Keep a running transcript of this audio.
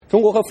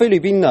中国和菲律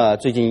宾呢，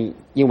最近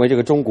因为这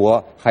个中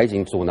国海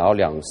警阻挠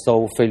2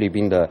艘菲律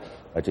宾的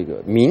这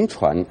个民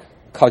船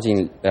靠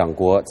近两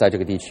国在这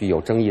个地区有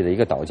争议的一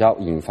个岛礁，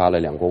引发了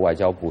两国外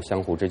交部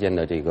相互之间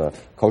的这个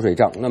口水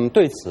仗。那么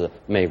对此，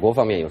美国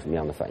方面有什么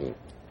样的反应？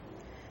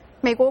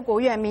美国国务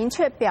院明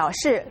确表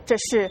示，这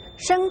是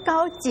升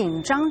高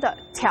紧张的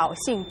挑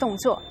衅动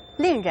作，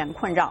令人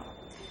困扰。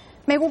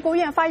美国国务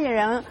院发言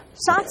人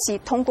沙奇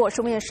通过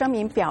书面声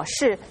明表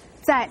示，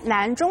在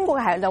南中国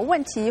海的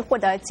问题获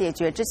得解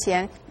决之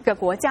前，一个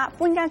国家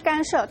不应该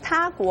干涉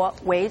他国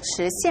维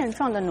持现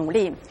状的努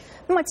力。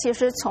那么，其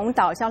实从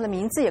岛礁的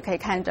名字也可以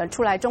看得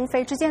出来，中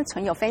菲之间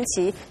存有分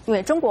歧，因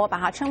为中国把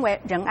它称为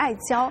仁爱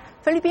礁，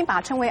菲律宾把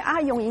它称为阿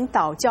勇营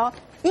岛礁，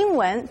英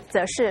文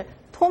则是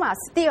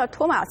第二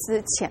托马斯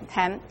浅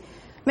滩。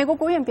美国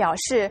国务院表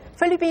示，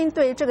菲律宾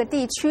对这个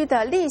地区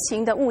的例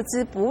行的物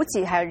资补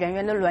给还有人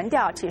员的轮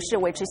调，其实是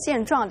维持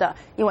现状的，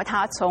因为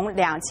它从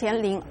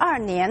2002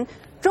年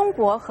中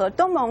国和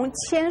东盟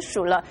签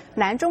署了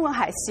南中国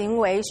海行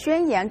为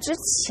宣言之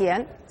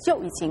前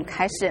就已经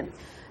开始。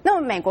那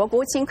么，美国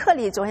国务卿克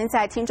里昨天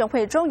在听证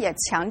会中也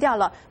强调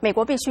了，美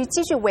国必须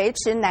继续维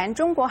持南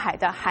中国海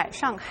的海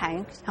上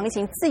航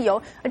行自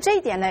由，而这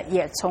一点呢，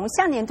也从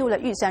下年度的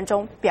预算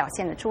中表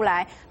现了出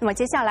来。那么，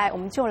接下来我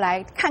们就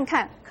来看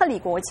看克里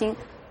国务卿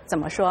怎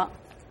么说。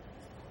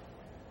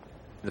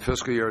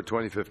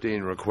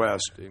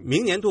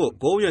明年度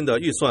国务院的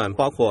预算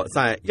包括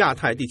在亚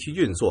太地区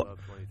运作、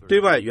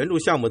对外援助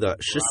项目的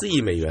14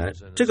亿美元，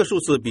这个数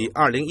字比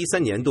2013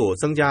年度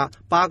增加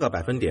8个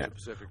百分点。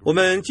我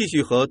们继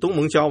续和东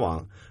盟交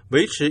往，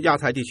维持亚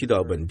太地区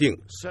的稳定，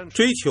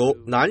追求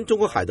南中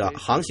国海的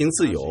航行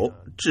自由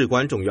至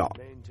关重要。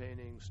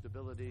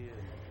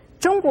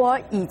中国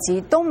以及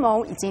东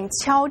盟已经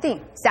敲定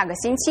下个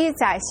星期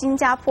在新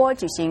加坡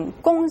举行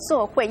工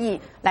作会议，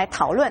来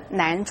讨论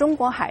南中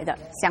国海的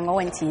相关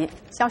问题。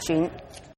肖寻。